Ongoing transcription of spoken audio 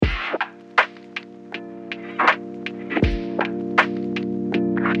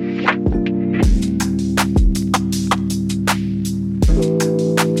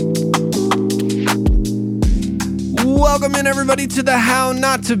in, everybody, to the How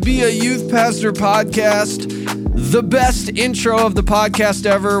Not to Be a Youth Pastor podcast, the best intro of the podcast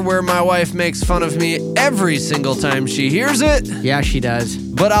ever, where my wife makes fun of me every single time she hears it. Yeah, she does.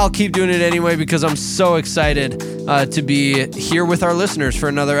 But I'll keep doing it anyway because I'm so excited to be here with our listeners for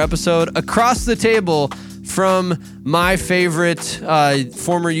another episode across the table from my favorite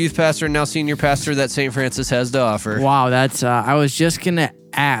former youth pastor and now senior pastor that St. Francis has to offer. Wow, that's. I was just going to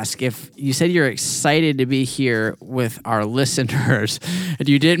ask if you said you're excited to be here with our listeners and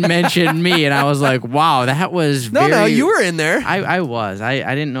you didn't mention me, and I was like, wow, that was No, you were in there. I was. I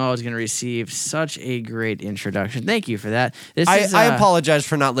didn't know I was going to receive such a great introduction. Thank you for that. I apologize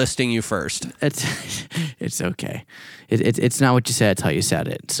for not listing you first. It's okay. It's not what you said, it's how you said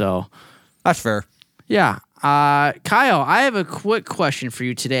it. So that's fair. Yeah. Kyle, I have a quick question for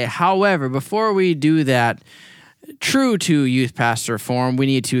you today. However, before we do that, true to Youth Pastor Forum, we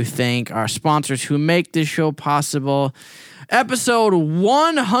need to thank our sponsors who make this show possible. Episode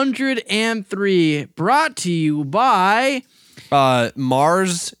 103, brought to you by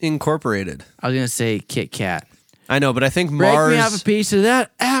Mars Incorporated. I was going to say Kit Kat. I know, but I think Break Mars... me up a piece of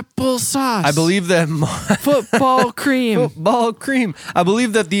that applesauce. I believe that... Football cream. Football cream. I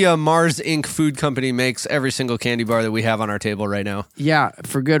believe that the Mars Inc. food company makes every single candy bar that we have on our table right now. Yeah,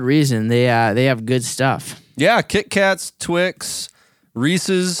 for good reason. They have good stuff. Yeah, Kit Kats, Twix,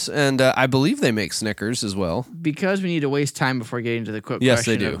 Reese's, and I believe they make Snickers as well. Because we need to waste time before getting to the quick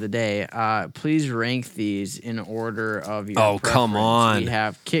question of the day, please rank these in order of your preference. Come on. We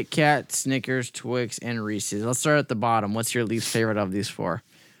have Kit Kat, Snickers, Twix, and Reese's. Let's start at the bottom. What's your least favorite of these four?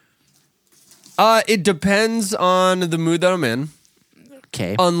 It depends on the mood that I'm in.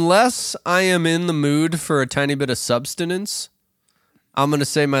 Okay. Unless I am in the mood for a tiny bit of substance, I'm going to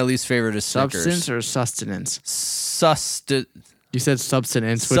say my least favorite is Snickers. Substance or sustenance? You said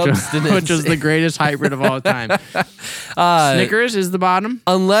substance, which was the greatest hybrid of all time. Snickers is the bottom?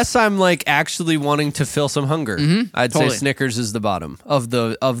 Unless I'm like actually wanting to fill some hunger. I'd totally. say Snickers is the bottom of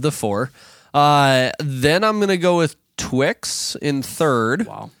the four. Then I'm going to go with Twix in third.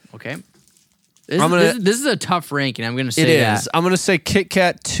 Wow. Okay. This is a tough ranking. I'm going to say that. It is. I'm going to say Kit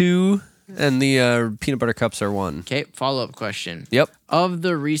Kat 2 and the peanut butter cups are 1. Okay, follow-up question. Yep. Of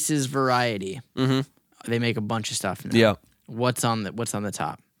the Reese's variety, they make a bunch of stuff now. Yeah. What's on the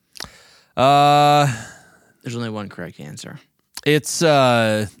top? There's only one correct answer. It's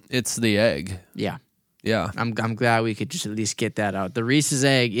the egg. Yeah. Yeah. I'm glad we could just at least get that out. The Reese's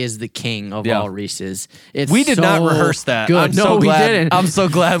egg is the king of all Reese's. We did not rehearse that. Good. We didn't. I'm so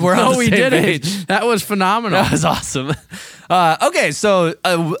glad we're on the same page. That was phenomenal. That was awesome. Okay, so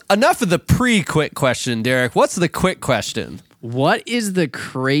enough of the pre-quick question, Derek. What's the quick question? What is the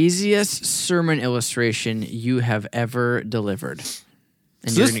craziest sermon illustration you have ever delivered?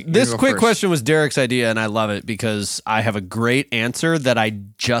 And so this quick question was Derek's idea, and I love it because I have a great answer that I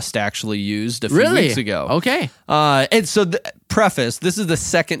just actually used a few weeks ago. Okay. And so, preface, this is the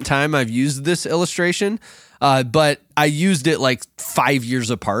second time I've used this illustration, but I used it like 5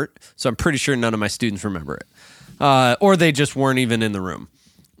 years apart, so I'm pretty sure none of my students remember it. Or they just weren't even in the room.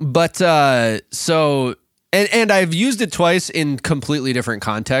 But And I've used it twice in completely different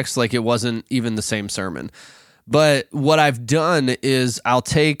contexts, like it wasn't even the same sermon. But what I've done is I'll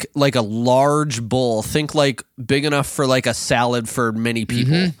take like a large bowl, think like big enough for like a salad for many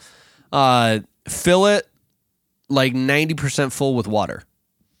people, fill it like 90% full with water.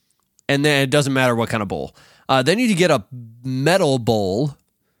 And then it doesn't matter what kind of bowl. Then you get a metal bowl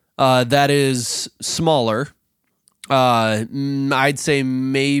that is smaller. I'd say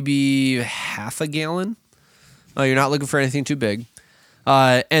maybe half a gallon. You're not looking for anything too big.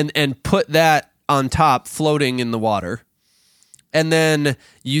 And put that on top, floating in the water. And then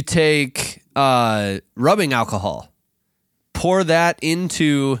you take rubbing alcohol, pour that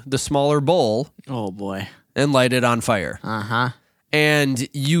into the smaller bowl. Oh, boy. And light it on fire. Uh-huh. And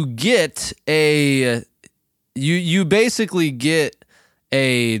you get you basically get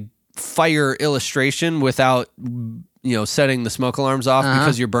a fire illustration without, setting the smoke alarms off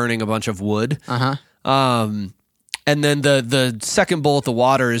because you're burning a bunch of wood. And then the second bowl of the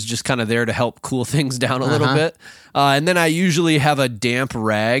water is just kind of there to help cool things down a little bit. And then I usually have a damp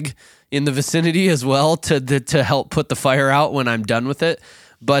rag in the vicinity as well to help put the fire out when I'm done with it.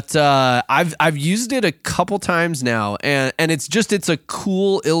 But I've used it a couple times now, and it's a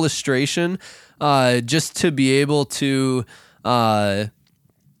cool illustration just to be able to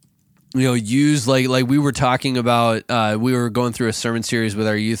use like we were talking about. We were going through a sermon series with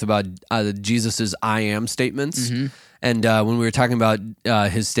our youth about Jesus's I am statements, And when we were talking about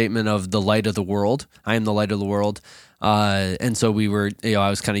his statement of the light of the world, I am the light of the world. And so we were, I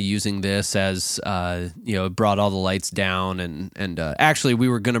was kind of using this as, brought all the lights down and actually we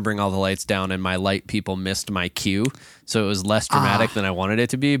were going to bring all the lights down and my light people missed my cue. So it was less dramatic than I wanted it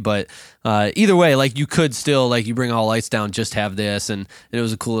to be. But either way, like you could still, like you bring all lights down, just have this. And it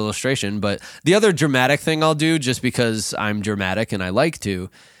was a cool illustration. But the other dramatic thing I'll do, just because I'm dramatic and I like to,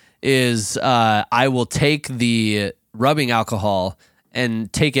 is I will take the rubbing alcohol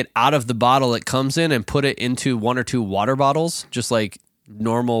and take it out of the bottle it comes in and put it into 1 or 2 water bottles, just like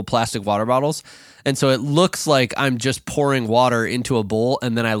normal plastic water bottles. And so it looks like I'm just pouring water into a bowl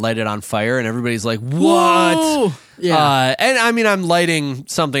and then I light it on fire and everybody's like, what? Whoa! Yeah. And I mean, I'm lighting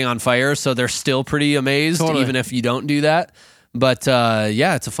something on fire, so they're still pretty amazed, even if you don't do that. But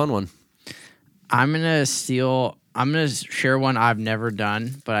yeah, it's a fun one. I'm going to share one I've never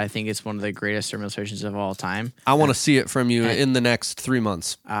done, but I think it's one of the greatest sermon illustrations of all time. I want to see it from you in the next 3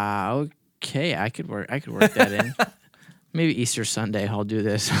 months. Okay, I could work that in. Maybe Easter Sunday I'll do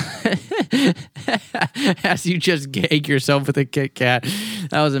this. As you just gag yourself with a Kit Kat.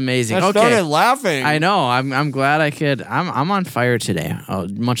 That was amazing. I started laughing. I know. I'm glad I could. I'm on fire today,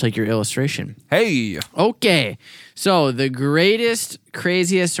 much like your illustration. Hey. Okay. So the greatest,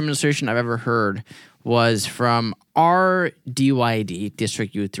 craziest sermon illustration I've ever heard was from our DYD,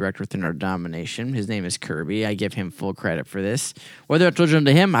 District Youth Director within our denomination. His name is Kirby. I give him full credit for this. Whether I told him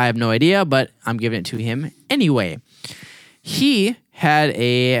to him, I have no idea, but I'm giving it to him anyway. He had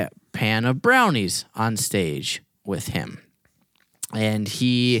a pan of brownies on stage with him. And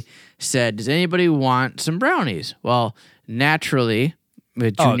he said, does anybody want some brownies? Well, naturally,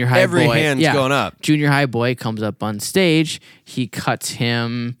 with junior high every boy, hand's going up. Junior high boy comes up on stage. He cuts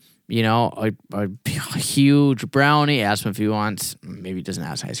him, a huge brownie. Asks him if he wants. Maybe he doesn't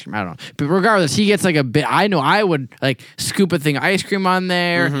ask ice cream. I don't know. But regardless, he gets like a bit. I know I would like scoop a thing of ice cream on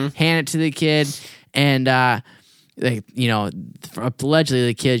there, hand it to the kid, and allegedly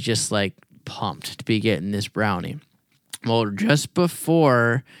the kid's just like pumped to be getting this brownie. Well, just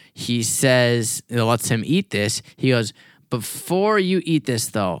before he says it lets him eat this, he goes, before you eat this,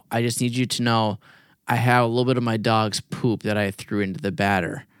 though, I just need you to know I have a little bit of my dog's poop that I threw into the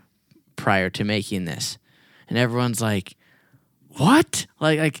batter prior to making this. And everyone's like, what?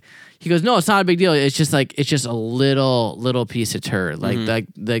 Like he goes, no, it's not a big deal. It's just a little piece of turd. Like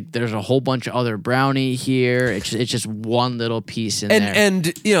there's a whole bunch of other brownie here. It's just one little piece in there.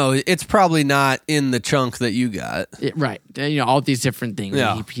 And it's probably not in the chunk that you got. Right. All these different things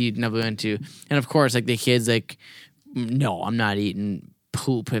he never went to. And of course, like the kids like, no, I'm not eating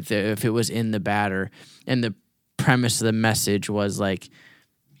poop if it was in the batter. And the premise of the message was like,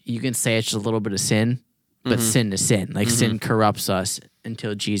 you can say it's just a little bit of sin, but sin is sin. Like sin corrupts us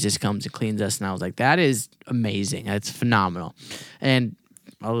until Jesus comes and cleans us. And I was like, that is amazing. That's phenomenal. And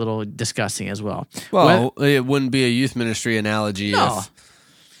a little disgusting as well. Well, it wouldn't be a youth ministry analogy if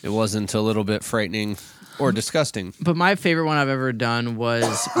it wasn't a little bit frightening or disgusting. But my favorite one I've ever done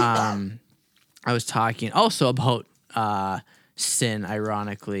was I was talking also about sin,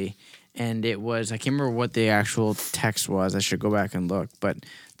 ironically. And it was, I can't remember what the actual text was. I should go back and look. But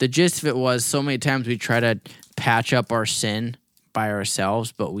the gist of it was so many times we try to patch up our sin by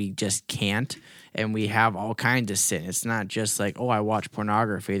ourselves, but we just can't. And we have all kinds of sin. It's not just like, oh, I watch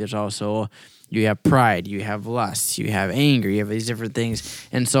pornography. There's also, you have pride, you have lust, you have anger, you have these different things.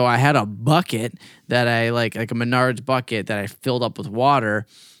 And so I had a bucket that I, like a Menards bucket that I filled up with water.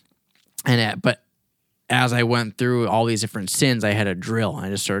 But as I went through all these different sins, I had a drill. I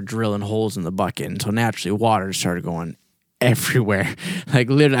just started drilling holes in the bucket. And so naturally, water started going everywhere. Like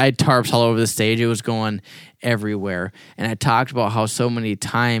literally, I had tarps all over the stage. It was going everywhere. And I talked about how so many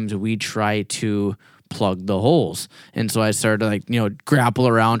times we try to plug the holes. And so I started to grapple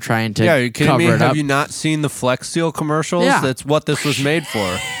around trying to are you kidding cover me? it up. Have you not seen the Flex Seal commercials? Yeah. That's what this was made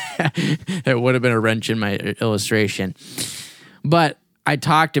for. It would have been a wrench in my illustration. But I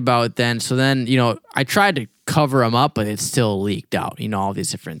talked about then, so then, I tried to cover them up, but it still leaked out, all these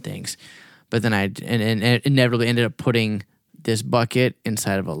different things. But then I inevitably ended up putting this bucket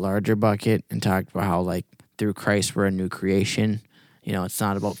inside of a larger bucket and talked about how, through Christ, we're a new creation. It's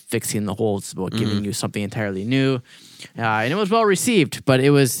not about fixing the holes, it's about giving you something entirely new. And it was well received, but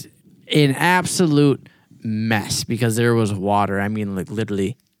it was an absolute mess because there was water. I mean,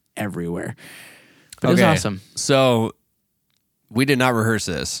 literally everywhere. But it was awesome. So we did not rehearse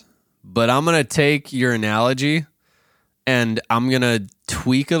this, but I'm going to take your analogy and I'm going to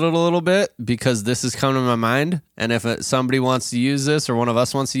tweak it a little bit because this is coming to my mind. And if somebody wants to use this or one of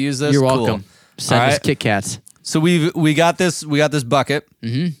us wants to use this, you're welcome. Cool. Send us Kit Kats. So we got this bucket.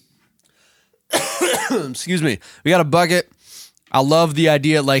 Mm-hmm. excuse me, we got a bucket. I love the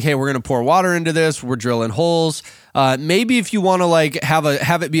idea, like, hey, we're going to pour water into this. We're drilling holes. Maybe if you want to like have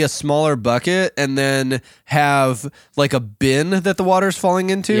it be a smaller bucket and then have like a bin that the water's falling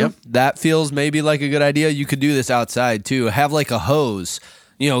into, that feels maybe like a good idea. You could do this outside too. Have like a hose,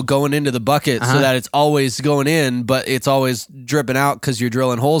 going into the bucket so that it's always going in, but it's always dripping out because you're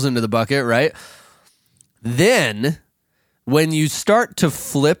drilling holes into the bucket, right? Then when you start to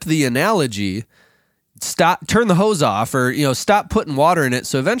flip the analogy, turn the hose off, or stop putting water in it,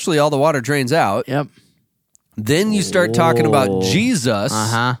 so eventually all the water drains out. Then you start talking about Jesus.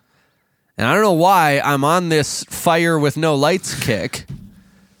 And I don't know why I'm on this fire with no lights kick,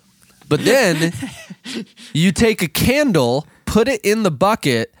 but then you take a candle, put it in the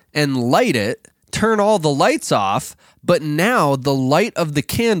bucket and light it, turn all the lights off, but now the light of the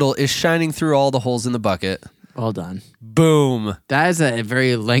candle is shining through all the holes in the bucket. Well done. Boom. That is a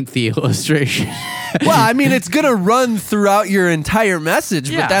very lengthy illustration. Well, I mean, it's going to run throughout your entire message,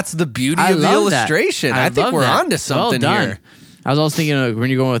 but that's the beauty of the illustration. I think we're onto something here. I was also thinking when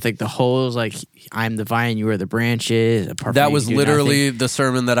you're going with like the holes, like I'm the vine, you are the branches. That was literally the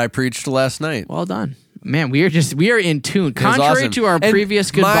sermon that I preached last night. Well done. Man, we are in tune. Contrary to our previous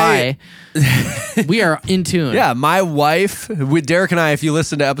goodbye, we are in tune. Yeah, my wife, with Derek and I, if you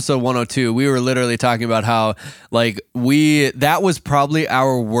listen to episode 102, we were literally talking about how that was probably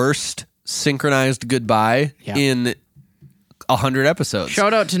our worst synchronized goodbye in 100 episodes.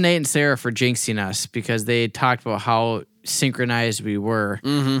 Shout out to Nate and Sarah for jinxing us, because they talked about how synchronized we were,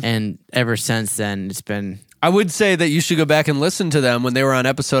 and ever since then it's been... I would say that you should go back and listen to them when they were on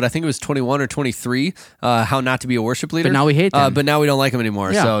episode, I think it was 21 or 23, How Not to Be a Worship Leader. But now we hate them. But now we don't like them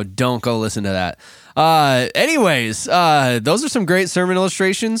anymore, so don't go listen to that. Anyways, those are some great sermon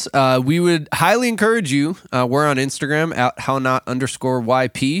illustrations. We would highly encourage you, we're on Instagram at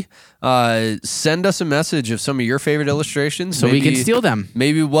hownot_YP. Send us a message of some of your favorite illustrations. So we can steal them.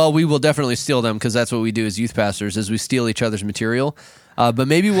 We will definitely steal them, because that's what we do as youth pastors, is we steal each other's material. But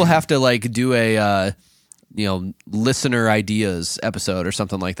maybe we'll have to do a... listener ideas episode or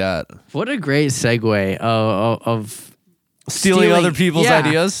something like that. What a great segue of stealing other people's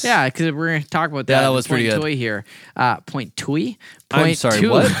ideas. Yeah, because we're going to talk about that. Yeah, that was pretty good. Toy here. Point toy. I'm sorry,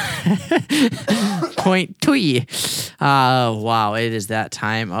 what? Point toy. Wow, it is that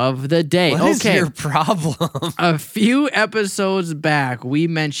time of the day. What is your problem? A few episodes back, we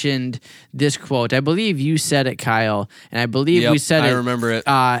mentioned this quote. I believe you said it, Kyle, and I believe we said I remember it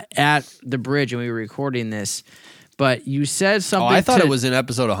at the bridge when we were recording this. But you said something. I thought it was in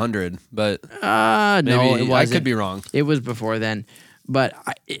episode 100, but no, it wasn't. I could be wrong. It was before then. But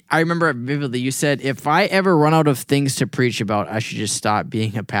I remember it vividly. You said, if I ever run out of things to preach about, I should just stop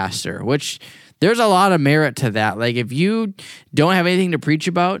being a pastor, which there's a lot of merit to that. Like, if you don't have anything to preach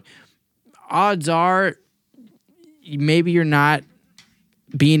about, odds are maybe you're not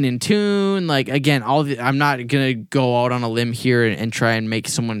being in tune. Like, again, I'm not going to go out on a limb here and try and make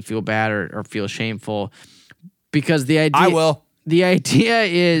someone feel bad or feel shameful, because the idea... I will. The idea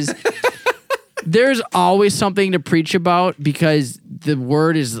is... There's always something to preach about, because the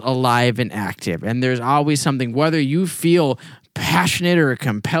word is alive and active, and there's always something, whether you feel passionate or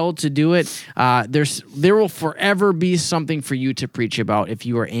compelled to do it, there will forever be something for you to preach about if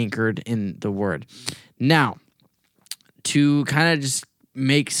you are anchored in the word. Now, to kind of just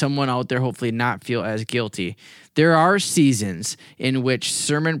make someone out there hopefully not feel as guilty, there are seasons in which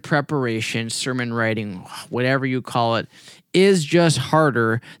sermon preparation, sermon writing, whatever you call it, is just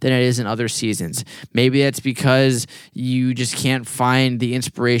harder than it is in other seasons. Maybe that's because you just can't find the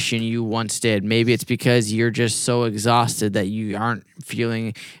inspiration you once did. Maybe it's because you're just so exhausted that you aren't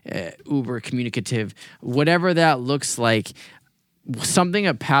feeling uber communicative. Whatever that looks like, something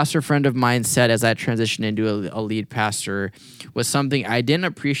a pastor friend of mine said as I transitioned into a lead pastor was something I didn't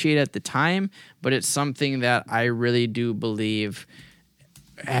appreciate at the time, but it's something that I really do believe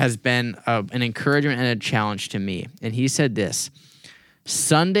has been an encouragement and a challenge to me. And he said this: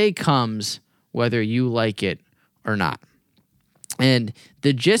 Sunday comes whether you like it or not. And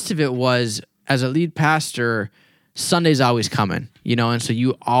the gist of it was, as a lead pastor, Sunday's always coming, and so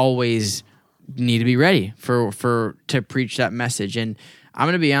you always need to be ready to preach that message. And I'm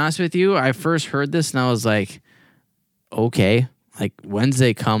going to be honest with you, I first heard this and I was like, okay, like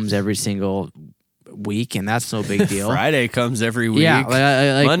Wednesday comes every single week, and that's no big deal. Friday comes every week. Yeah,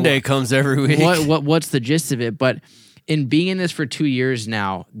 like Monday comes every week. What's the gist of it? But in being in this for 2 years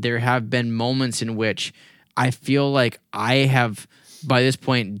now, there have been moments in which I feel like I have, by this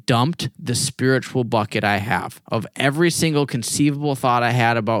point, dumped the spiritual bucket I have of every single conceivable thought I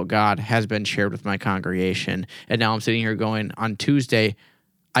had about God has been shared with my congregation. And now I'm sitting here going, on Tuesday,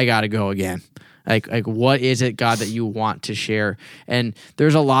 I got to go again. Like what is it, God, that you want to share? And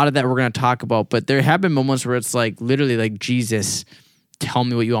there's a lot of that we're going to talk about, but there have been moments where it's like literally like, Jesus, tell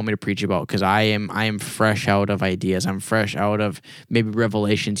me what you want me to preach about, because I am fresh out of ideas. I'm fresh out of maybe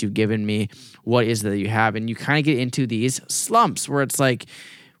revelations you've given me. What is it that you have? And you kind of get into these slumps where it's like,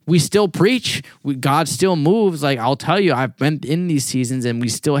 we still preach, God still moves. Like, I'll tell you, I've been in these seasons and we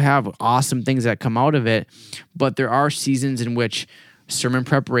still have awesome things that come out of it. But there are seasons in which sermon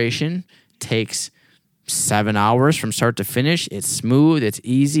preparation takes 7 hours from start to finish. It's smooth, it's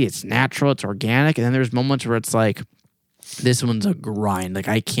easy, it's natural, it's organic. And then there's moments where it's like, this one's a grind. Like,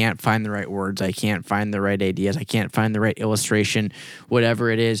 I can't find the right words. I can't find the right ideas. I can't find the right illustration, whatever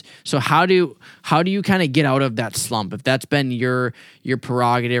it is. So how do you kind of get out of that slump? If that's been your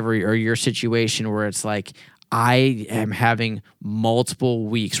prerogative or your situation where it's like, I am having multiple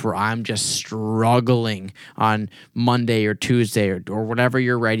weeks where I'm just struggling on Monday or Tuesday or whatever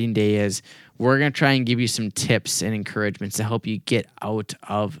your writing day is, we're going to try and give you some tips and encouragements to help you get out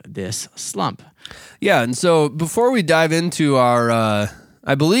of this slump. Yeah, and so before we dive into our,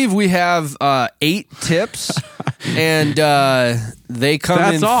 I believe we have 8 tips, and they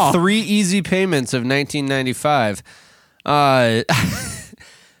come in 3 easy payments of $19.95.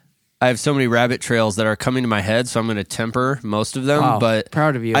 I have so many rabbit trails that are coming to my head, so I'm going to temper most of them. Wow, but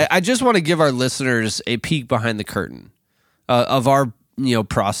proud of you. I just want to give our listeners a peek behind the curtain of our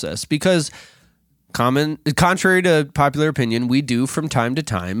process, because contrary to popular opinion, we do from time to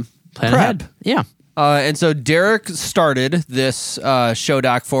time plan prep. Ahead. Yeah. And so Derek started this show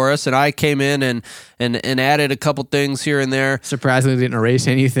doc for us, and I came in and added a couple things here and there. Surprisingly, didn't erase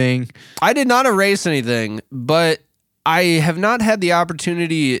anything. I did not erase anything, but I have not had the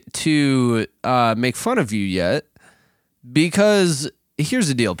opportunity to make fun of you yet, because here's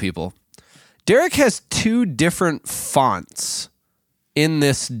the deal, people. Derek has 2 different fonts in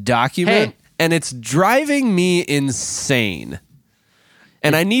this document, and it's driving me insane.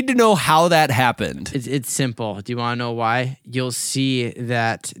 And I need to know how that happened. It's simple. Do you want to know why? You'll see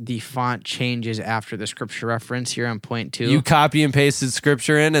that the font changes after the scripture reference here on point 2. You copy and pasted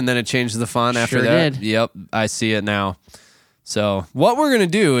scripture in, and then it changed the font after Sure that? did. Yep, I see it now. So what we're going to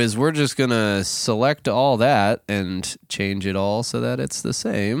do is we're just going to select all that and change it all so that it's the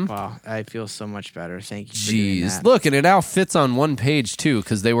same. Wow, I feel so much better. Thank you for doing that. Look, and it now fits on one page too,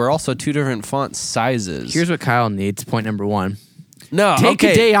 because they were also 2 different font sizes. Here's what Kyle needs, point number 1. No, Take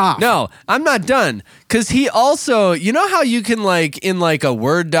a day off. No, I'm not done. Because he also, you know how you can in a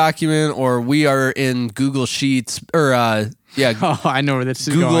Word document, or we are in Google Sheets, or Oh, I know where this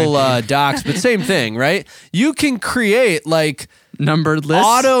is Google going. Docs, but same thing, right? You can create numbered lists?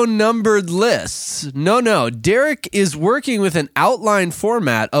 Auto-numbered lists. No. Derek is working with an outline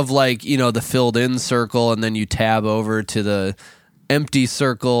format of the filled in circle, and then you tab over to the empty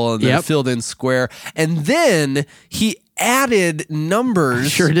circle and then filled in square. And then he added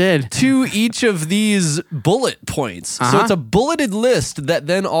numbers sure did. to each of these bullet points. So it's a bulleted list that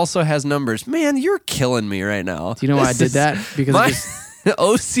then also has numbers. Man, you're killing me right now. Do you know why I did that? Because my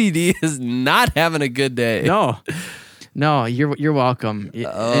OCD is not having a good day. No, you're welcome.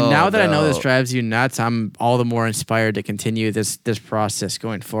 And now that I know this drives you nuts, I'm all the more inspired to continue this process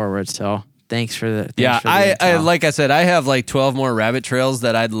going forward. So thanks for the I like I said, I have 12 more rabbit trails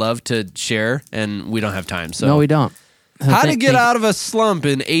that I'd love to share, and we don't have time. So no, we don't. How to get out of a slump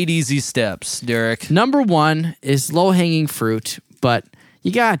in 8 easy steps, Derek. Number 1 is low-hanging fruit, but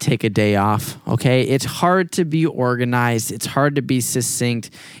you got to take a day off, okay? It's hard to be organized. It's hard to be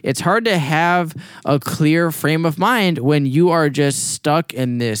succinct. It's hard to have a clear frame of mind when you are just stuck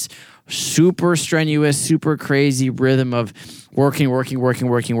in this super strenuous, super crazy rhythm of working. To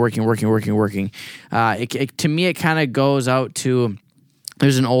me, it kind of goes out to...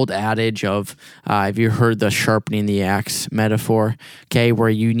 There's an old adage of, have you heard the sharpening the axe metaphor? Okay,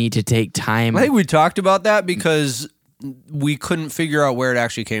 where you need to take time. I think we talked about that because we couldn't figure out where it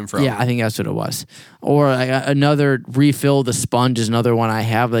actually came from. Yeah, I think that's what it was. Or another, refill the sponge is another one I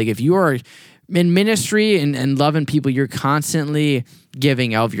have. If you are in ministry and loving people, you're constantly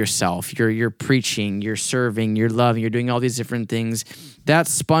giving of yourself. You're preaching, you're serving, you're loving, you're doing all these different things. That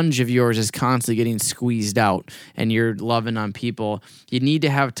sponge of yours is constantly getting squeezed out, and you're loving on people. You need to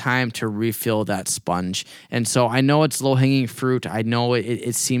have time to refill that sponge. And so I know it's low-hanging fruit. I know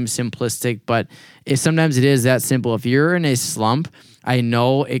it seems simplistic, but sometimes it is that simple. If you're in a slump, I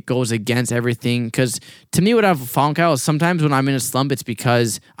know it goes against everything, because to me what I've found, Kyle, is sometimes when I'm in a slump, it's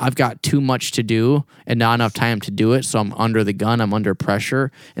because I've got too much to do and not enough time to do it, so I'm under the gun, I'm under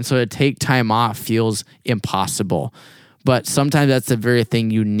pressure, and so to take time off feels impossible. But sometimes that's the very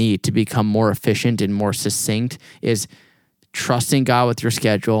thing you need to become more efficient and more succinct, is trusting God with your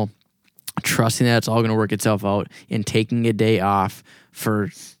schedule, trusting that it's all going to work itself out, and taking a day off for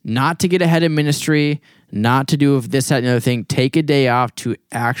not to get ahead in ministry, not to do this, that, and the other thing. Take a day off to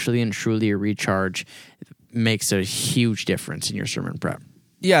actually and truly recharge makes a huge difference in your sermon prep.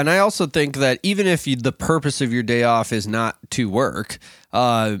 Yeah, and I also think that even if the purpose of your day off is not to work,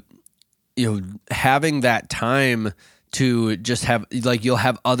 having that time to just have, like, you'll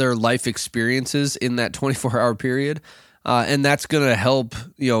have other life experiences in that 24-hour period, and that's going to help,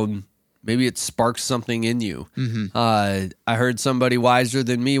 maybe it sparks something in you. Mm-hmm. I heard somebody wiser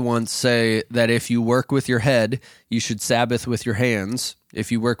than me once say that if you work with your head, you should Sabbath with your hands. If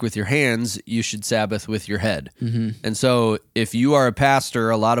you work with your hands, you should Sabbath with your head. Mm-hmm. And so if you are a pastor,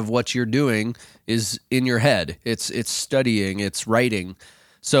 a lot of what you're doing is in your head. It's studying, it's writing.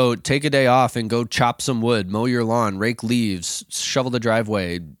 So take a day off and go chop some wood, mow your lawn, rake leaves, shovel the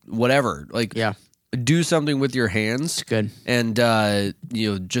driveway, whatever. Do something with your hands. It's good. And,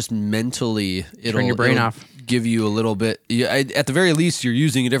 just mentally, turn your brain off. Give you a little bit. At the very least, you're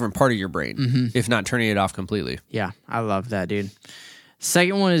using a different part of your brain, if not turning it off completely. Yeah, I love that, dude.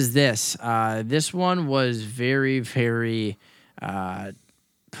 Second one is this. This one was very, very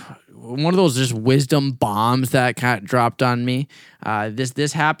one of those just wisdom bombs that kind of dropped on me.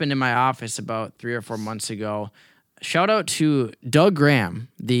 This happened in my office about 3 or 4 months ago. Shout out to Doug Graham,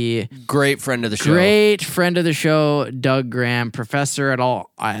 the great friend of the show. Great friend of the show, Doug Graham, professor at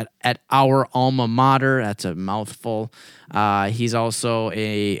our alma mater. That's a mouthful. He's also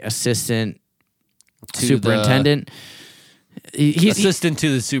a assistant superintendent. He's assistant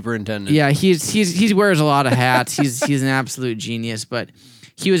to the superintendent. Yeah, he wears a lot of hats. He's an absolute genius. But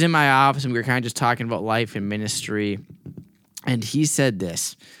he was in my office and we were kind of just talking about life and ministry, and he said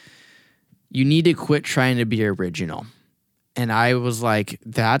this: "You need to quit trying to be original." And I was like,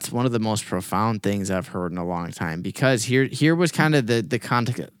 that's one of the most profound things I've heard in a long time, because here was kind of the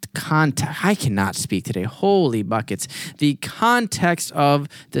context. I cannot speak today. Holy buckets! The context of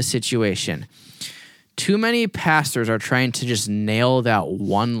the situation. Too many pastors are trying to just nail that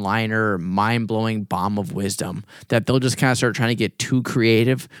one-liner, mind-blowing bomb of wisdom that they'll just kind of start trying to get too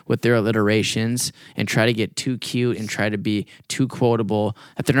creative with their alliterations and try to get too cute and try to be too quotable,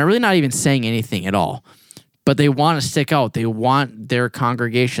 that they're really not even saying anything at all. But they want to stick out. They want their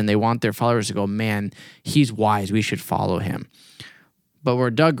congregation, they want their followers to go, man, he's wise, we should follow him. But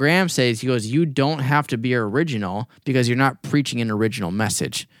where Doug Graham says, he goes, you don't have to be original because you're not preaching an original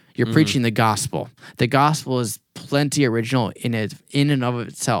message. You're preaching the gospel. The gospel is plenty original in and of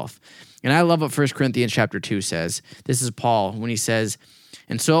itself. And I love what 1 Corinthians chapter 2 says. This is Paul when he says,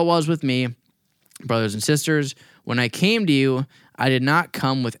 "And so it was with me, brothers and sisters, when I came to you, I did not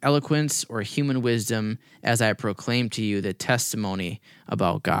come with eloquence or human wisdom as I proclaimed to you the testimony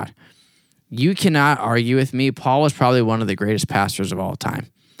about God." You cannot argue with me. Paul was probably one of the greatest pastors of all time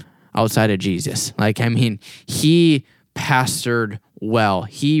outside of Jesus. He pastored well.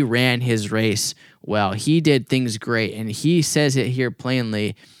 He ran his race well. He did things great. And he says it here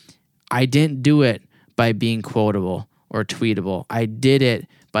plainly, I didn't do it by being quotable or tweetable. I did it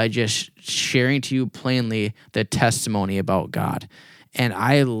by just sharing to you plainly the testimony about God. And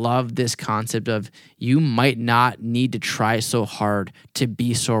I love this concept of you might not need to try so hard to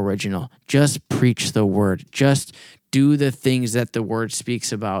be so original. Just preach the word. Just do the things that the word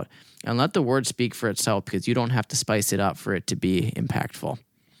speaks about. And let the word speak for itself, because you don't have to spice it up for it to be impactful.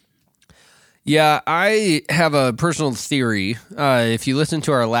 Yeah, I have a personal theory. If you listen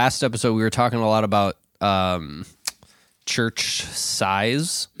to our last episode, we were talking a lot about church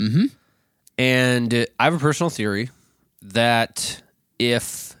size. Mm-hmm. And I have a personal theory that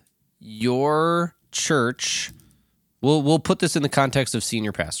if your church, we'll put this in the context of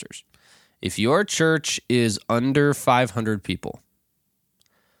senior pastors. If your church is under 500 people,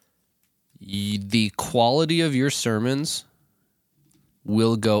 the quality of your sermons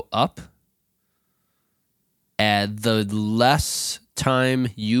will go up at the less time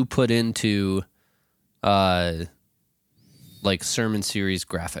you put into sermon series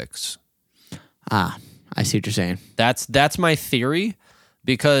graphics. I see what you're saying. That's my theory,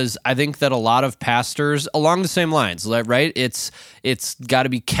 because I think that a lot of pastors along the same lines, right? It's got to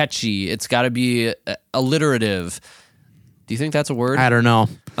be catchy. It's got to be alliterative. Do you think that's a word? I don't know.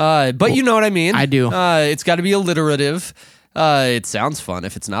 But you know what I mean. I do. It's got to be alliterative. It sounds fun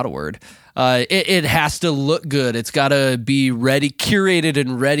if it's not a word. It has to look good. It's got to be ready, curated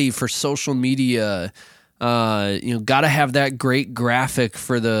and ready for social media. Got to have that great graphic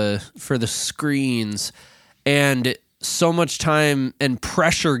for the screens. And so much time and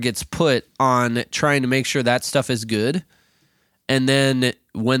pressure gets put on trying to make sure that stuff is good. And then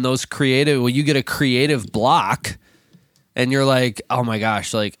when you get a creative block, and you're like, oh my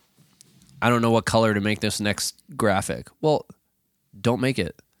gosh, I don't know what color to make this next graphic. Well, don't make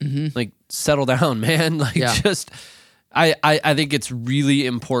it. Like, settle down, man. Like, just, I think it's really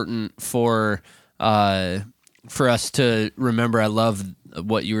important for us to remember. I love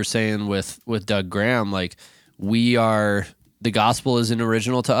what you were saying with Doug Graham. Like, the gospel isn't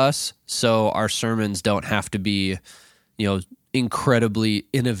original to us, so our sermons don't have to be, incredibly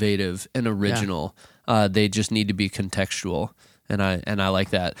innovative and original. They just need to be contextual, and I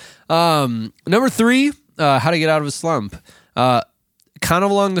like that. Number 3, how to get out of a slump. Kind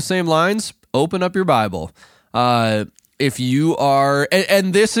of along the same lines, open up your Bible. If you are,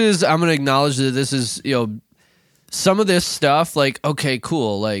 and this is, I'm going to acknowledge that this is, some of this stuff, like, okay,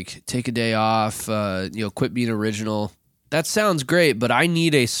 cool, like, take a day off, quit being original. That sounds great, but I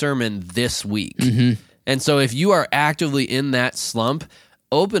need a sermon this week. And so if you are actively in that slump,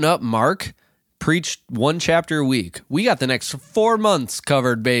 open up Mark, preach 1 chapter a week. We got the next 4 months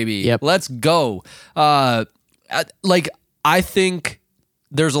covered, baby. Yep. Let's go. I think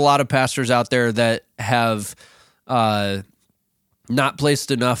there's a lot of pastors out there that have not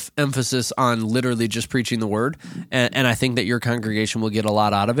placed enough emphasis on literally just preaching the word, and I think that your congregation will get a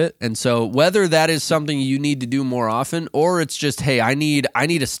lot out of it. And so whether that is something you need to do more often, or it's just, hey, I need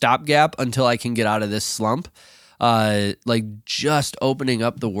a stopgap until I can get out of this slump, like just opening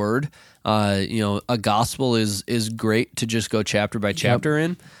up the word, a gospel is great to just go chapter by chapter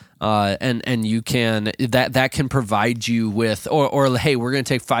in. And you can, that can provide you with, or hey, we're going to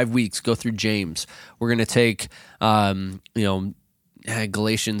take 5 weeks, go through James. We're going to take,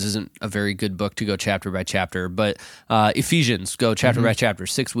 Galatians isn't a very good book to go chapter by chapter, but Ephesians, go chapter by chapter,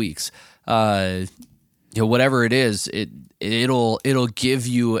 6 weeks. Whatever it is, it'll give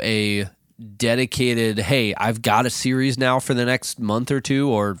you a dedicated, hey, I've got a series now for the next month or 2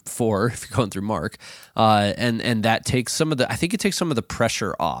 or 4 if you're going through Mark, and that takes I think it takes some of the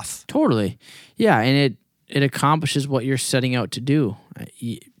pressure off. Totally, yeah, and it accomplishes what you're setting out to do.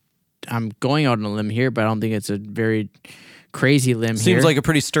 I'm going out on a limb here, but I don't think it's a very crazy limb. Seems like a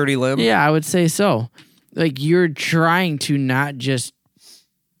pretty sturdy limb. Yeah, I would say so. Like, you're trying to not just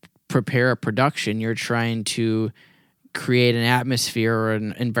prepare a production, you're trying to create an atmosphere or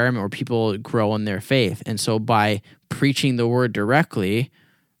an environment where people grow in their faith. And so by preaching the word directly,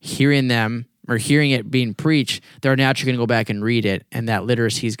 hearing it being preached, they're naturally going to go back and read it, and that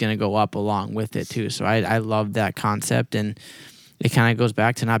literacy is going to go up along with it too. So I love that concept, and it kind of goes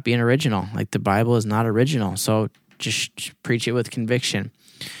back to not being original. Like, the Bible is not original, so just preach it with conviction.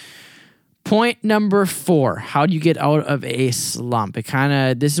 Point number 4, how do you get out of a slump?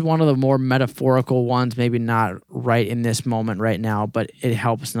 This is one of the more metaphorical ones, maybe not right in this moment right now, but it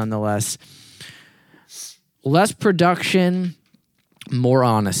helps nonetheless. Less production, more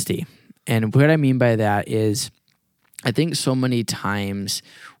honesty. And what I mean by that is, I think so many times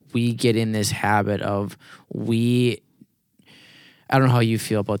we get in this habit of I don't know how you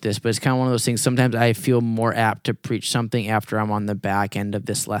feel about this, but it's kind of one of those things. Sometimes I feel more apt to preach something after I'm on the back end of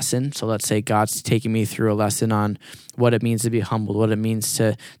this lesson. So let's say God's taking me through a lesson on what it means to be humbled, what it means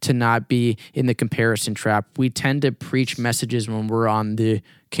to not be in the comparison trap. We tend to preach messages when we're on the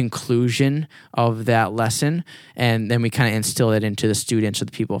conclusion of that lesson, and then we kind of instill it into the students or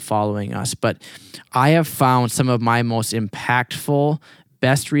the people following us. But I have found some of my most impactful,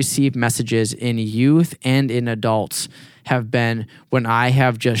 best received messages in youth and in adults have been when I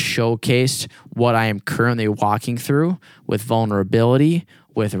have just showcased what I am currently walking through with vulnerability,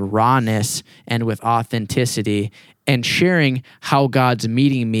 with rawness, and with authenticity, and sharing how God's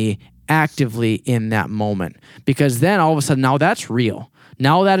meeting me actively in that moment. Because then all of a sudden, now that's real.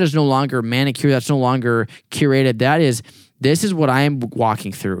 Now that is no longer manicured, that's no longer curated. This is what I am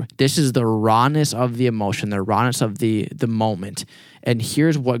walking through. This is the rawness of the emotion, the rawness of the moment. And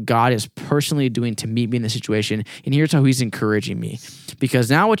here's what God is personally doing to meet me in the situation. And here's how he's encouraging me.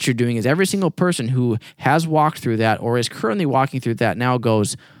 Because now what you're doing is every single person who has walked through that or is currently walking through that now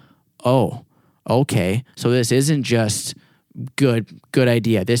goes, oh, okay. So this isn't just good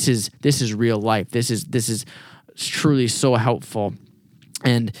idea. This is real life. This is truly so helpful.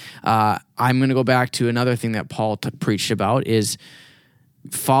 And I'm going to go back to another thing that Paul preached about is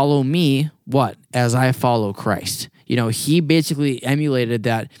follow me, what? As I follow Christ. He basically emulated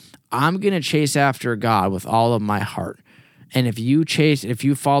that I'm going to chase after God with all of my heart. And if you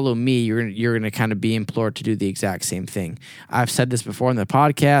follow me, you're going to kind of be implored to do the exact same thing. I've said this before in the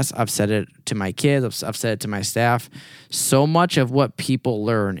podcast. I've said it to my kids. I've said it to my staff. So much of what people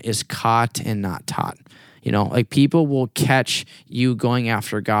learn is caught and not taught. Like, people will catch you going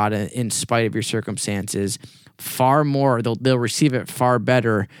after God in spite of your circumstances far more. They'll receive it far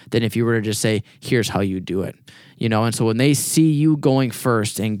better than if you were to just say, here's how you do it. And so when they see you going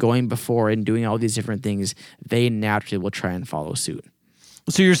first and going before and doing all these different things, they naturally will try and follow suit.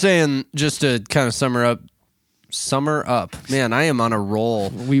 So you're saying, just to kind of summer up, man, I am on a roll.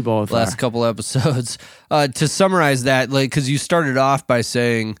 We both last couple episodes. To summarize that, like, because you started off by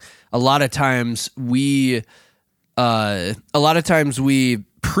saying a lot of times we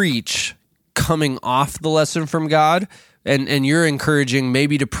preach coming off the lesson from God, and you're encouraging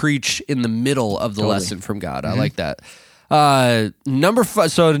maybe to preach in the middle of the lesson from God. I like that. Number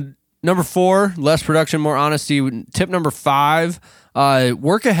 4, less production, more honesty. Tip number 5,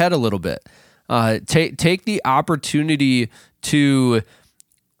 work ahead a little bit. Take the opportunity to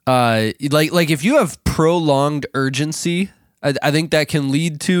like if you have prolonged urgency, I think that can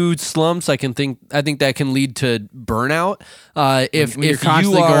lead to slumps. I think that can lead to burnout. If you're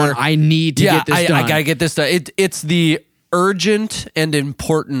constantly going, I need to get this done. I gotta get this done. It's the urgent and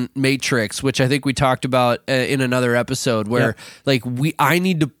important matrix, which I think we talked about in another episode, where I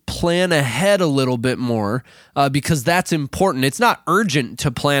need to plan ahead a little bit more because that's important. It's not urgent to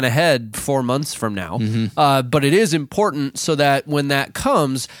plan ahead 4 months from now, but it is important so that when that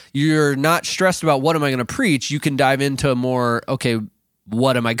comes, you're not stressed about what am I going to preach. You can dive into more, okay,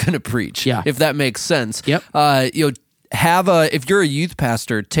 what am I going to preach? Yeah. If that makes sense. Yep. If you're a youth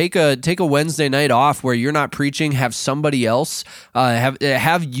pastor, take a Wednesday night off where you're not preaching. Have somebody else,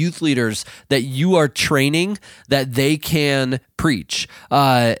 have youth leaders that you are training that they can preach.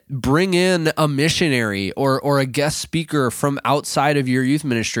 Bring in a missionary or a guest speaker from outside of your youth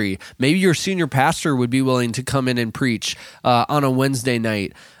ministry. Maybe your senior pastor would be willing to come in and preach on a Wednesday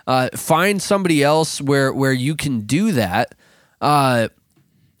night. Find somebody else where you can do that.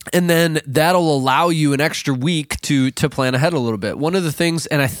 And then that'll allow you an extra week to plan ahead a little bit. One of the things,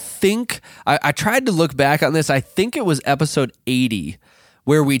 and I think, I tried to look back on this, I think it was episode 80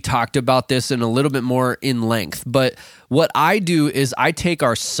 where we talked about this in a little bit more in length. But what I do is I take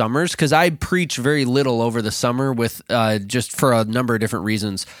our summers, because I preach very little over the summer with just for a number of different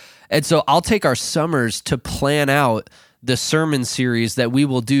reasons. And so I'll take our summers to plan out the sermon series that we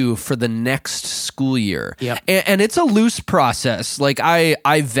will do for the next school year. Yep. And it's a loose process. Like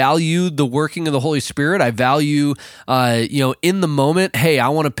I value the working of the Holy Spirit. I value, in the moment, hey, I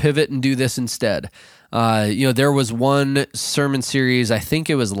want to pivot and do this instead. There was one sermon series, I think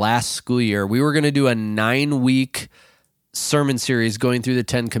it was last school year. We were going to do a 9-week sermon series going through the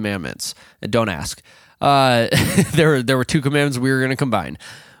 10 commandments. Don't ask. There were 2 commandments we were going to combine,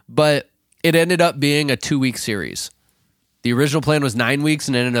 but it ended up being a 2-week series. The original plan was 9 weeks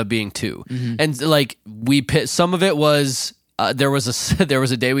and it ended up being 2. Mm-hmm. And some of it was, there was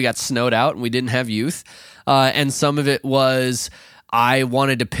a day we got snowed out and we didn't have youth. And some of it was, I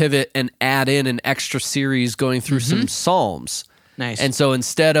wanted to pivot and add in an extra series going through some Psalms. Nice. And so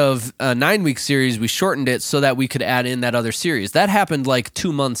instead of a 9-week series, we shortened it so that we could add in that other series. That happened like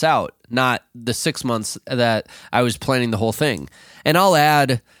 2 months out, not the 6 months that I was planning the whole thing. And I'll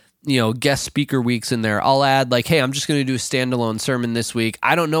add, guest speaker weeks in there. I'll add hey, I'm just going to do a standalone sermon this week.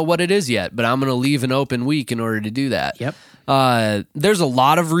 I don't know what it is yet, but I'm going to leave an open week in order to do that. Yep. There's a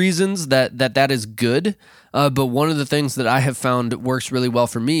lot of reasons that is good. But one of the things that I have found works really well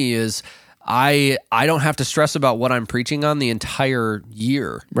for me is I don't have to stress about what I'm preaching on the entire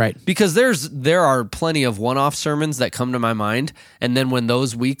year. Right. Because there are plenty of one-off sermons that come to my mind, and then when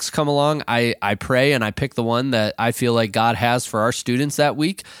those weeks come along, I pray and I pick the one that I feel like God has for our students that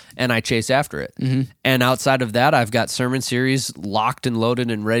week, and I chase after it. Mm-hmm. And outside of that, I've got sermon series locked and loaded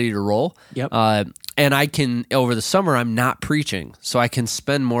and ready to roll. Yep. And I can, over the summer, I'm not preaching, so I can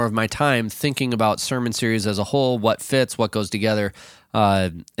spend more of my time thinking about sermon series as a whole, what fits, what goes together.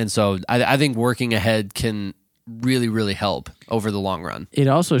 And so I think working ahead can really, really help over the long run. It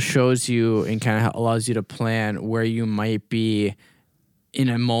also shows you and kind of allows you to plan where you might be in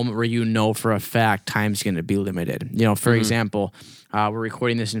a moment where for a fact time's going to be limited. For example, we're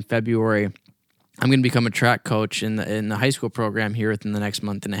recording this in February. I'm going to become a track coach in the high school program here within the next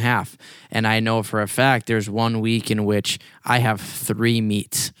month and a half. And I know for a fact there's 1 week in which I have 3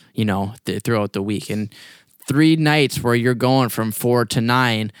 meets, throughout the week. And 3 nights where you're going from 4 to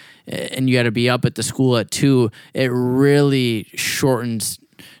 9 and you got to be up at the school at 2, it really shortens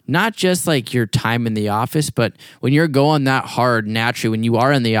not just your time in the office, but when you're going that hard, naturally, when you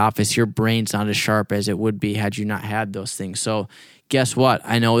are in the office, your brain's not as sharp as it would be had you not had those things. So guess what?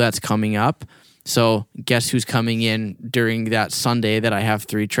 I know that's coming up. So guess who's coming in during that Sunday that I have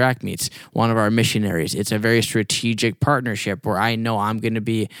 3 track meets? One of our missionaries. It's a very strategic partnership where I know I'm going to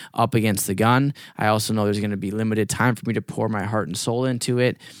be up against the gun. I also know there's going to be limited time for me to pour my heart and soul into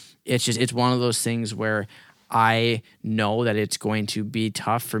it. It's one of those things where I know that it's going to be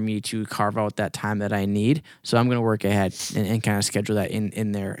tough for me to carve out that time that I need. So I'm going to work ahead and kind of schedule that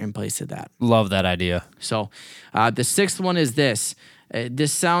in there in place of that. Love that idea. So the sixth one is this.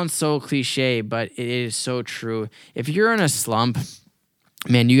 This sounds so cliche, but it is so true. If you're in a slump,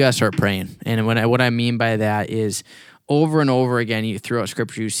 man, you got to start praying. And what I mean by that is over and over again, throughout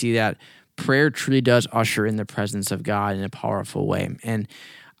Scripture, you see that prayer truly does usher in the presence of God in a powerful way. And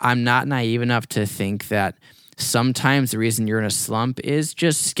I'm not naive enough to think that sometimes the reason you're in a slump is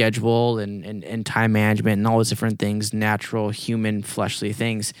just schedule and time management and all those different things, natural, human, fleshly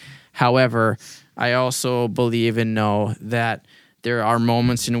things. However, I also believe and know that there are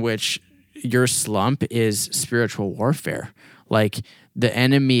moments in which your slump is spiritual warfare. Like the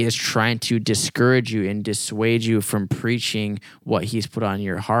enemy is trying to discourage you and dissuade you from preaching what he's put on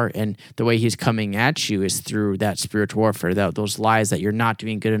your heart. And the way he's coming at you is through that spiritual warfare, those lies that you're not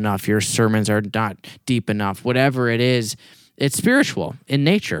doing good enough, your sermons are not deep enough, whatever it is, it's spiritual in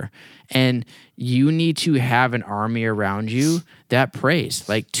nature. And you need to have an army around you that prays.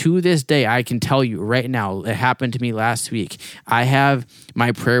 Like to this day, I can tell you right now, it happened to me last week. I have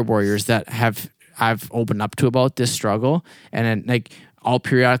my prayer warriors that I've opened up to about this struggle, and then like I'll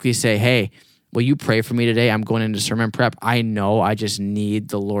periodically say, "Hey, will you pray for me today? I'm going into sermon prep. I know I just need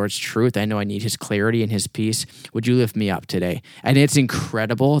the Lord's truth. I know I need His clarity and His peace. Would you lift me up today?" And it's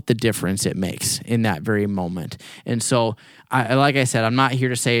incredible the difference it makes in that very moment. And so, like I said, I'm not here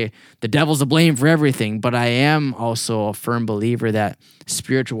to say the devil's to blame for everything, but I am also a firm believer that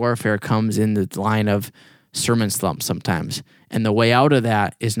spiritual warfare comes in the line of sermon slumps sometimes. And the way out of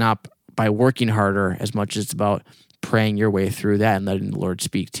that is not by working harder as much as it's about praying your way through that and letting the Lord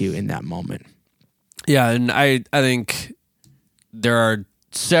speak to you in that moment. Yeah, and I think there are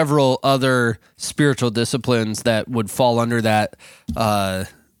several other spiritual disciplines that would fall under that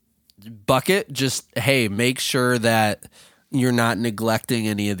bucket. Just, hey, make sure that you're not neglecting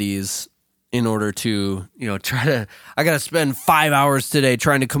any of these in order to, I got to spend 5 hours today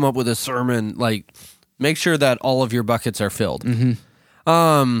trying to come up with a sermon. Like, make sure that all of your buckets are filled.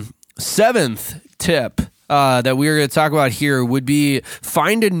 Mm-hmm. Seventh tip that we're going to talk about here would be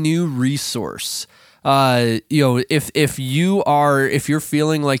find a new resource. If you're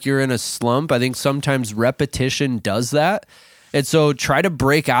feeling like you're in a slump, I think sometimes repetition does that. And so try to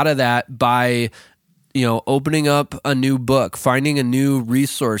break out of that by, opening up a new book, finding a new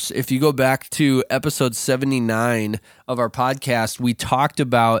resource. If you go back to episode 79 of our podcast, we talked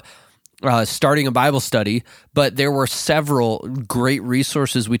about starting a Bible study, but there were several great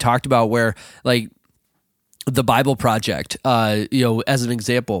resources we talked about where, like, the Bible Project, as an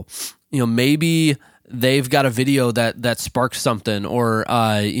example, maybe they've got a video that sparks something, or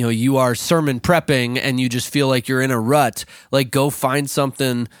you are sermon prepping and you just feel like you're in a rut. Like, go find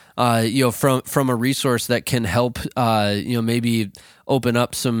something from a resource that can help maybe open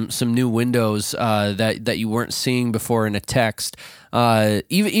up some new windows that you weren't seeing before in a text.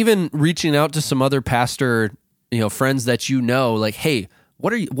 Even reaching out to some other pastor friends that like, hey,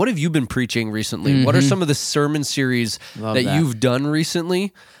 what have you been preaching recently? Mm-hmm. What are some of the sermon series that you've done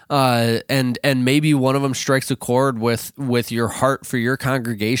recently? And maybe one of them strikes a chord with your heart for your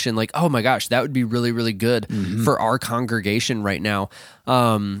congregation. Like, oh my gosh, that would be really, really good for our congregation right now.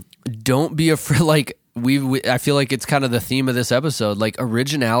 Don't be afraid. Like I feel like it's kind of the theme of this episode, like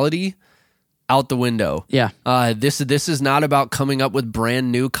originality out the window. Yeah. This is not about coming up with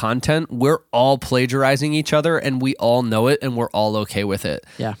brand new content. We're all plagiarizing each other, and we all know it, and we're all okay with it.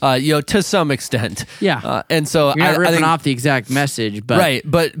 Yeah. To some extent. Yeah. And so you're not ripping off the exact message, but right.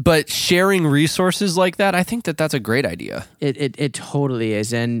 But sharing resources like that, I think that's a great idea. It totally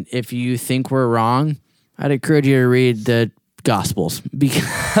is. And if you think we're wrong, I'd encourage you to read the Gospels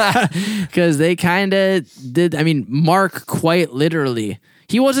because they kind of did. I mean, Mark quite literally,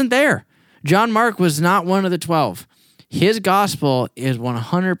 he wasn't there. John Mark was not one of the 12. His gospel is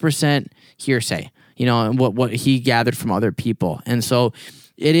 100% hearsay, and what he gathered from other people. And so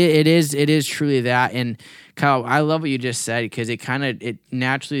it is truly that. And Kyle, I love what you just said, because it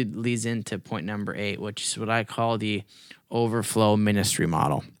naturally leads into point number 8, which is what I call the overflow ministry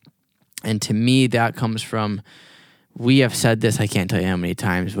model. And to me, that comes from, we have said this, I can't tell you how many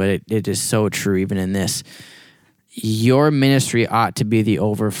times, but it is so true even in this. Your ministry ought to be the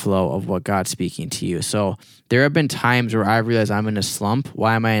overflow of what God's speaking to you. So there have been times where I've realized I'm in a slump.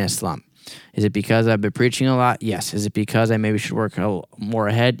 Why am I in a slump? Is it because I've been preaching a lot? Yes. Is it because I maybe should work more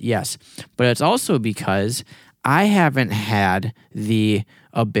ahead? Yes. But it's also because I haven't had the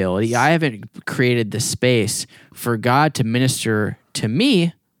ability, I haven't created the space for God to minister to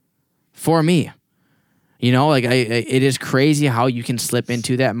me for me. It is crazy how you can slip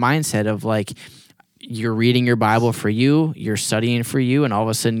into that mindset of like, you're reading your Bible for you, you're studying for you, and all of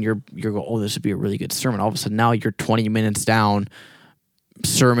a sudden you're going, oh, this would be a really good sermon. All of a sudden now you're 20 minutes down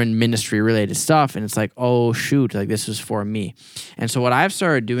sermon ministry related stuff, and it's like, oh shoot, like this was for me. And so what I've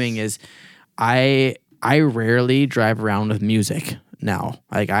started doing is I rarely drive around with music now.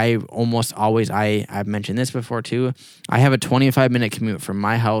 Like I almost always, I've mentioned this before too, I have a 25-minute commute from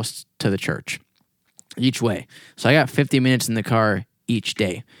my house to the church each way. So I got 50 minutes in the car each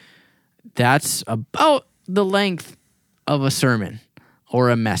day. That's about the length of a sermon or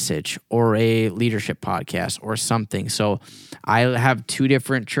a message or a leadership podcast or something. So I have 2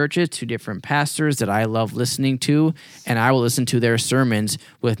 different churches, 2 different pastors that I love listening to, and I will listen to their sermons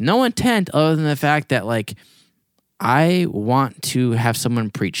with no intent other than the fact that, like, I want to have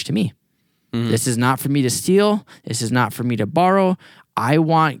someone preach to me. Mm-hmm. This is not for me to steal. This is not for me to borrow. I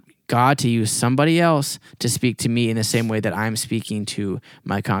want God to use somebody else to speak to me in the same way that I'm speaking to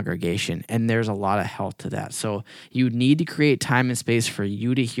my congregation. And there's a lot of health to that. So you need to create time and space for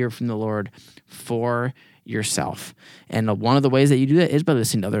you to hear from the Lord for yourself. And one of the ways that you do that is by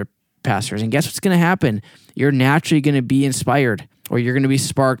listening to other pastors. And guess what's going to happen? You're naturally going to be inspired, or you're going to be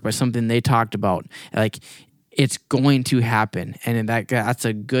sparked by something they talked about. Like, it's going to happen. And that's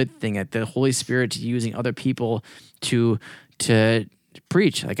a good thing, that the Holy Spirit's using other people to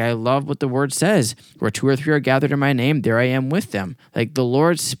preach. Like, I love what the word says, where 2 or 3 are gathered in my name, there I am with them. Like, the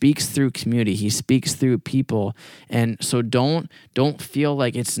Lord speaks through community. He speaks through people. And so don't feel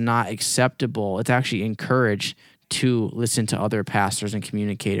like it's not acceptable. It's actually encouraged to listen to other pastors and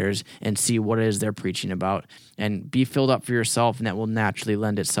communicators and see what it is they're preaching about, and be filled up for yourself, and that will naturally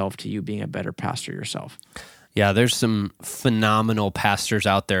lend itself to you being a better pastor yourself. Yeah, there's some phenomenal pastors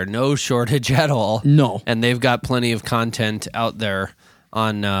out there, no shortage at all. No. And they've got plenty of content out there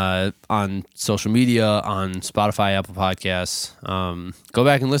on social media, on Spotify, Apple Podcasts. Go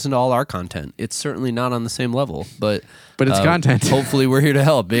back and listen to all our content. It's certainly not on the same level, but it's content. Hopefully we're here to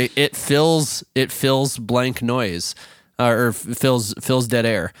help. It fills blank noise, or fills dead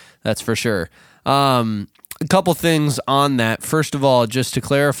air. That's for sure. A couple things on that. First of all, just to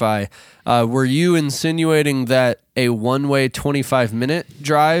clarify, were you insinuating that a one-way 25-minute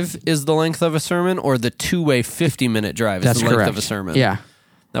drive is the length of a sermon, or the two-way 50-minute drive is the length of a sermon? Yeah.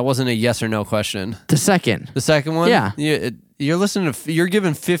 That wasn't a yes or no question. The second one? Yeah. You're listening to, you're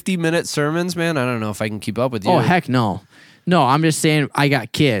giving 50-minute sermons, man. I don't know if I can keep up with you. Oh, heck no. No, I'm just saying I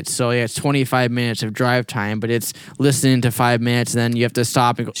got kids, so yeah, it's 25 minutes of drive time, but it's listening to 5 minutes, and then you have to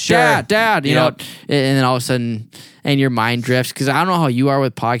stop and go, sure. Dad, you know, and then all of a sudden, and your mind drifts, because I don't know how you are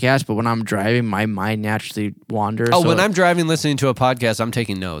with podcasts, but when I'm driving, my mind naturally wanders. Oh, when I'm driving listening to a podcast, I'm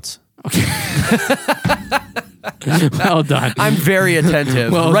taking notes. Okay. Well done. I'm very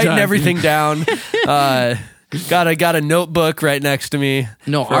attentive, writing everything down. Got a notebook right next to me.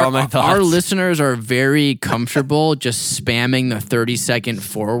 No, for all my thoughts. Our listeners are very comfortable just spamming the 30-second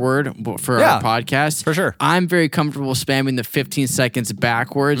forward for our podcast. For sure. I'm very comfortable spamming the 15 seconds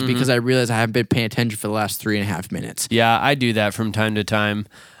backwards because I realize I haven't been paying attention for the last 3.5 minutes. Yeah, I do that from time to time.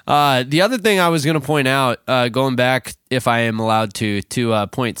 The other thing I was going to point out, going back, if I am allowed to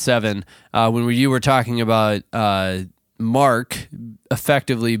point 7, when you were talking about Mark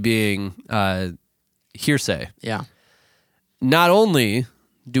effectively being hearsay. Yeah. Not only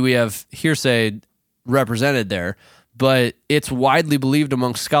do we have hearsay represented there, but it's widely believed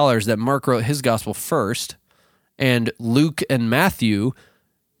amongst scholars that Mark wrote his gospel first, and Luke and Matthew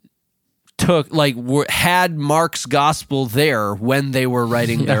had Mark's gospel there when they were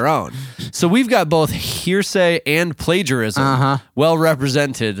writing their own. So we've got both hearsay and plagiarism well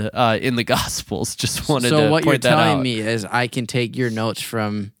represented in the gospels. Just wanted to point that out. So what you're telling me is I can take your notes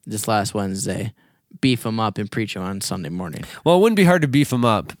from this last Wednesday, beef them up, and preach them on Sunday morning. Well, it wouldn't be hard to beef them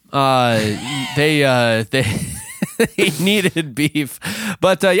up. They needed beef,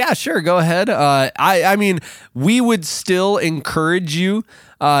 but yeah, sure, go ahead. I mean, we would still encourage you,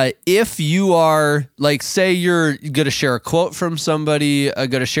 if you are, like, say you're going to share a quote from somebody, going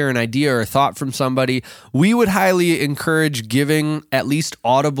to share an idea or a thought from somebody, we would highly encourage giving at least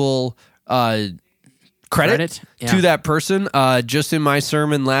audible credit to that person. Just in my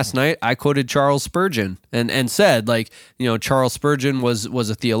sermon last night, I quoted Charles Spurgeon and said, like, you know, Charles Spurgeon was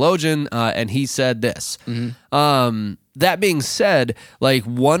a theologian, and he said this. That being said, like,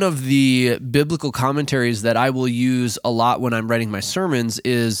 one of the biblical commentaries that I will use a lot when I'm writing my sermons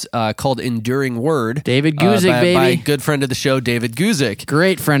is called Enduring Word. David Guzik, baby. By a good friend of the show, David Guzik.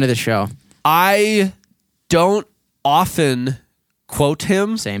 Great friend of the show. I don't often quote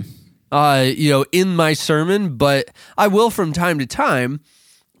him. Same. In my sermon, but I will from time to time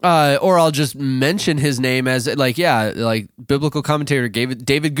Or I'll just mention his name as like biblical commentator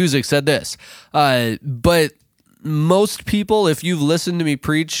David Guzik said this. But most people, if you've listened to me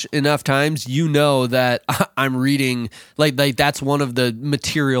preach enough times, you know that I'm reading like that's one of the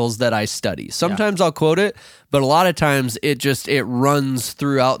materials that I study. Sometimes I'll quote it, but a lot of times it runs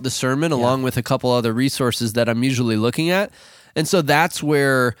throughout the sermon along with a couple other resources that I'm usually looking at. And so that's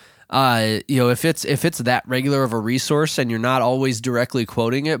where if it's that regular of a resource and you're not always directly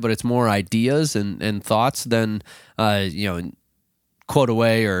quoting it, but it's more ideas and thoughts, then quote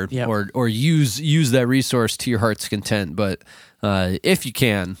away or use that resource to your heart's content. But if you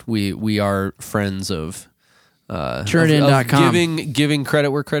can, we are friends of turnitin.com. Giving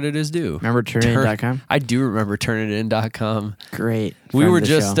credit where credit is due. Remember turnitin.com? I do remember turnitin.com. Great. We were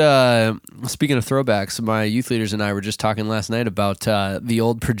just speaking of throwbacks, my youth leaders and I were just talking last night about the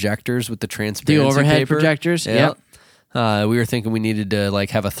old projectors with the transparency the overhead paper. projectors. Yep. We were thinking we needed to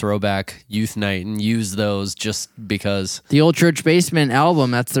have a throwback youth night and use those just because. The old Church Basement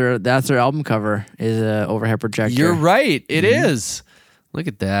album, that's their album cover, is an overhead projector. You're right. It is. Look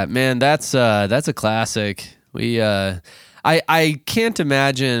at that, man. That's a classic. I can't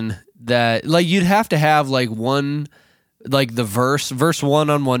imagine that. Like, you'd have to have one, like the verse 1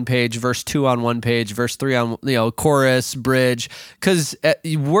 on one page, verse 2 on one page, verse 3 on chorus, bridge. Because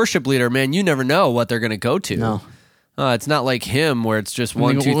worship leader, man, you never know what they're going to go to. No. It's not like him where it's just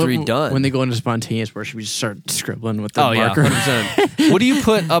 1, 2, 3 done. When they go into spontaneous worship, you just start scribbling with the Yeah, marker. 100%. What do you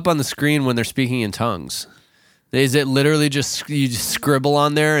put up on the screen when they're speaking in tongues? Is it literally just you just scribble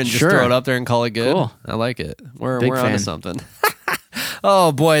on there and just throw it up there and call it good? Cool. I like it. We're Big onto fan. something.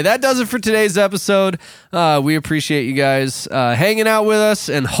 Oh boy, that does it for today's episode. We appreciate you guys hanging out with us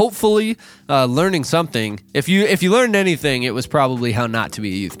and hopefully learning something. If you learned anything, it was probably how not to be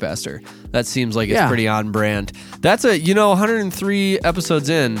a youth pastor. That seems like it's pretty on brand. That's 103 episodes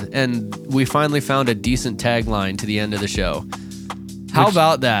in, and we finally found a decent tagline to the end of the show. How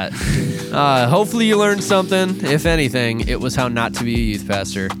about that? Hopefully you learned something. If anything, it was how not to be a youth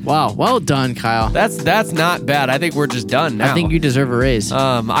pastor. Wow, well done, Kyle. That's not bad. I think we're just done now. I think you deserve a raise.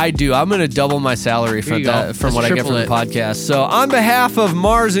 I do. I'm going to double my salary from what I get from the podcast. So on behalf of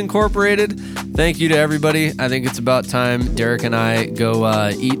Mars Incorporated, thank you to everybody. I think it's about time Derek and I go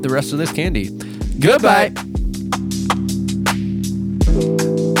eat the rest of this candy. Goodbye.